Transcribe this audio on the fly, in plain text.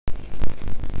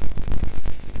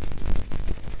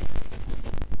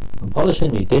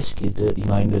polishing my disc, you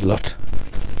dirty-minded lot.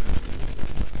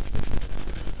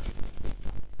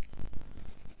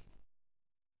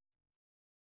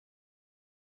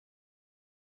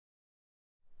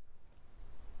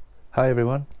 Hi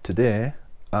everyone, today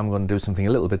I'm going to do something a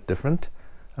little bit different.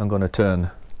 I'm going to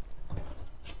turn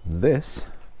this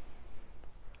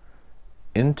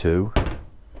into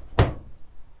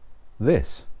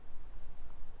this,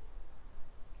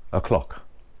 a clock.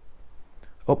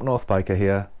 Up North Biker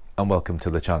here and welcome to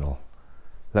the channel.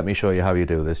 Let me show you how you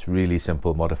do this really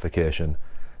simple modification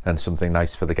and something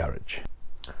nice for the garage.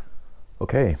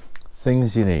 Okay,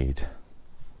 things you need.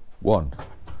 1.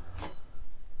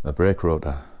 A brake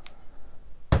rotor.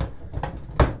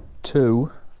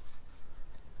 2.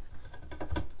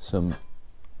 Some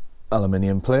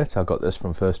aluminium plate. I got this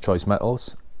from First Choice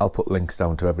Metals. I'll put links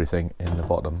down to everything in the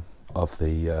bottom of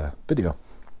the video.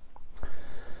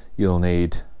 You'll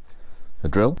need a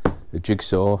drill, a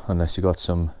jigsaw unless you got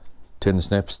some tin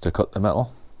snips to cut the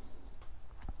metal,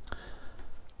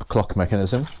 a clock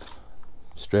mechanism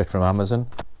straight from Amazon.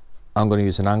 I'm going to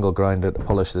use an angle grinder to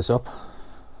polish this up.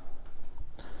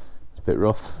 It's a bit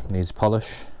rough, needs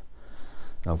polish.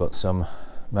 I've got some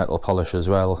metal polish as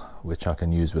well, which I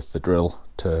can use with the drill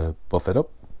to buff it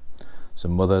up.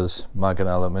 Some Mother's mag and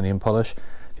aluminium polish.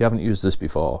 If you haven't used this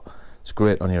before, it's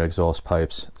great on your exhaust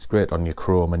pipes, it's great on your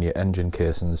chrome and your engine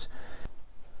casings.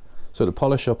 So to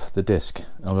polish up the disc,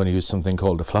 I'm going to use something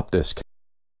called a flap disc.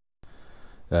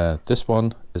 This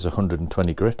one is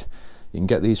 120 grit. You can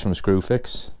get these from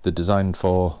Screwfix. They're designed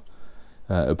for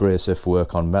abrasive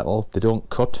work on metal. They don't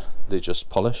cut, they just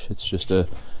polish. It's just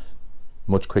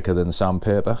much quicker than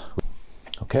sandpaper.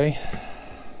 Okay,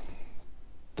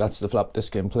 that's the flap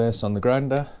disc in place on the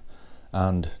grinder,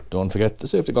 and don't forget the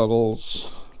safety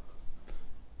goggles.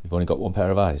 You've only got one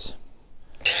pair of eyes.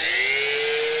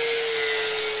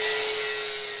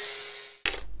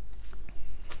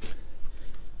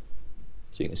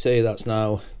 So you can see that's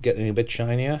now getting a bit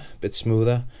shinier, a bit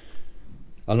smoother.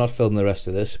 I'll not film the rest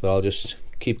of this, but I'll just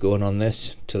keep going on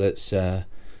this till it's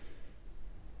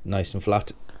nice and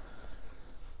flat.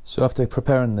 So after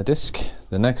preparing the disc,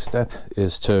 the next step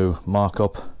is to mark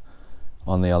up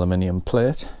on the aluminium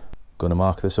plate. I'm going to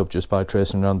mark this up just by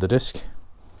tracing around the disc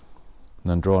and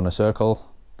then drawing a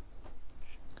circle.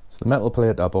 So the metal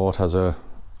plate I bought has a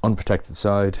unprotected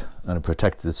side and a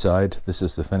protected side. This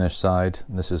is the finished side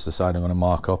and this is the side I'm going to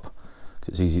mark up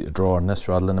because it's easy to draw on this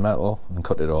rather than the metal, and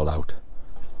cut it all out.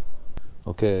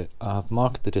 Okay, I've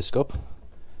marked the disc up,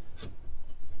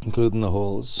 including the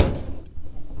holes.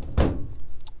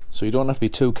 So you don't have to be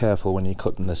too careful when you're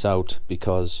cutting this out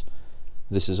because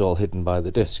this is all hidden by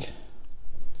the disc.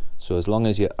 So as long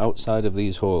as you're outside of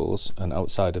these holes and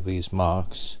outside of these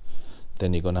marks,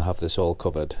 then you're going to have this all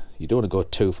covered. You don't want to go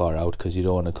too far out because you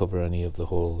don't want to cover any of the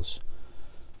holes.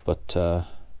 But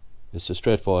it's a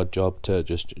straightforward job to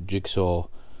just jigsaw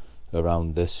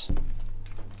around this.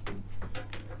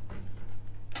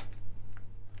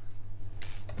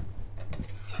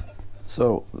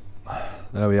 So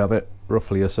there we have it,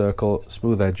 roughly a circle,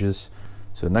 smooth edges.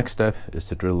 So next step is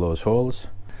to drill those holes.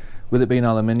 With it being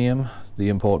aluminium, the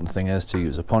important thing is to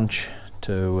use a punch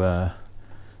to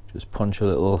just punch a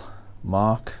little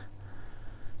mark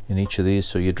in each of these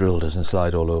so your drill doesn't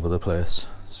slide all over the place.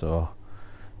 So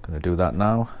I'm going to do that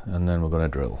now and then we're going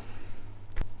to drill.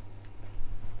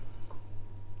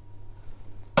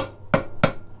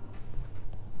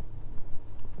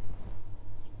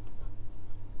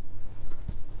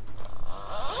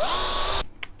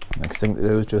 Next thing to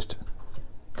do is just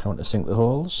countersink the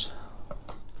holes.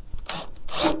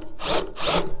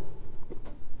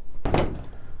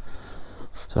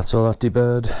 So that's all that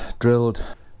deburred, drilled.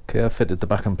 Okay, I've fitted the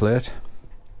backing plate.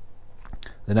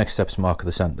 The next step is mark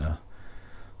the centre.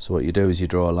 So what you do is you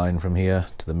draw a line from here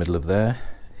to the middle of there,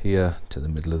 here to the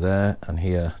middle of there, and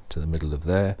here to the middle of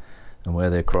there, and where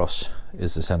they cross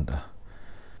is the centre.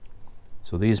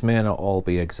 So these may not all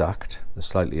be exact, they're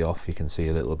slightly off, you can see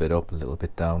a little bit up, a little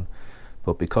bit down,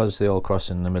 but because they all cross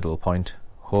in the middle point,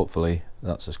 hopefully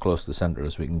that's as close to the centre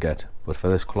as we can get, but for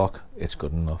this clock it's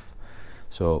good enough.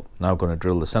 So now I'm going to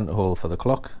drill the centre hole for the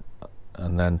clock,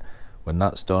 and then when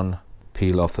that's done,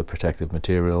 peel off the protective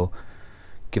material,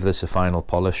 give this a final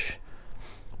polish,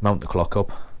 mount the clock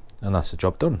up, and that's the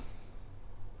job done.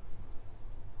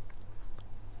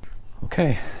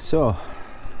 Okay, so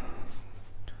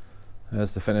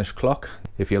there's the finished clock.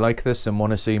 If you like this and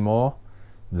want to see more,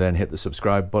 then hit the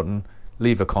subscribe button,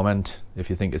 leave a comment. If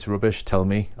you think it's rubbish, tell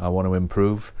me, I want to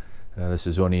improve. This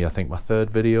is only, I think, my 3rd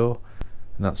video,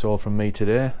 and that's all from me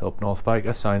today. Up North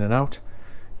Biker signing out.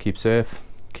 Keep safe,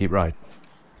 keep riding.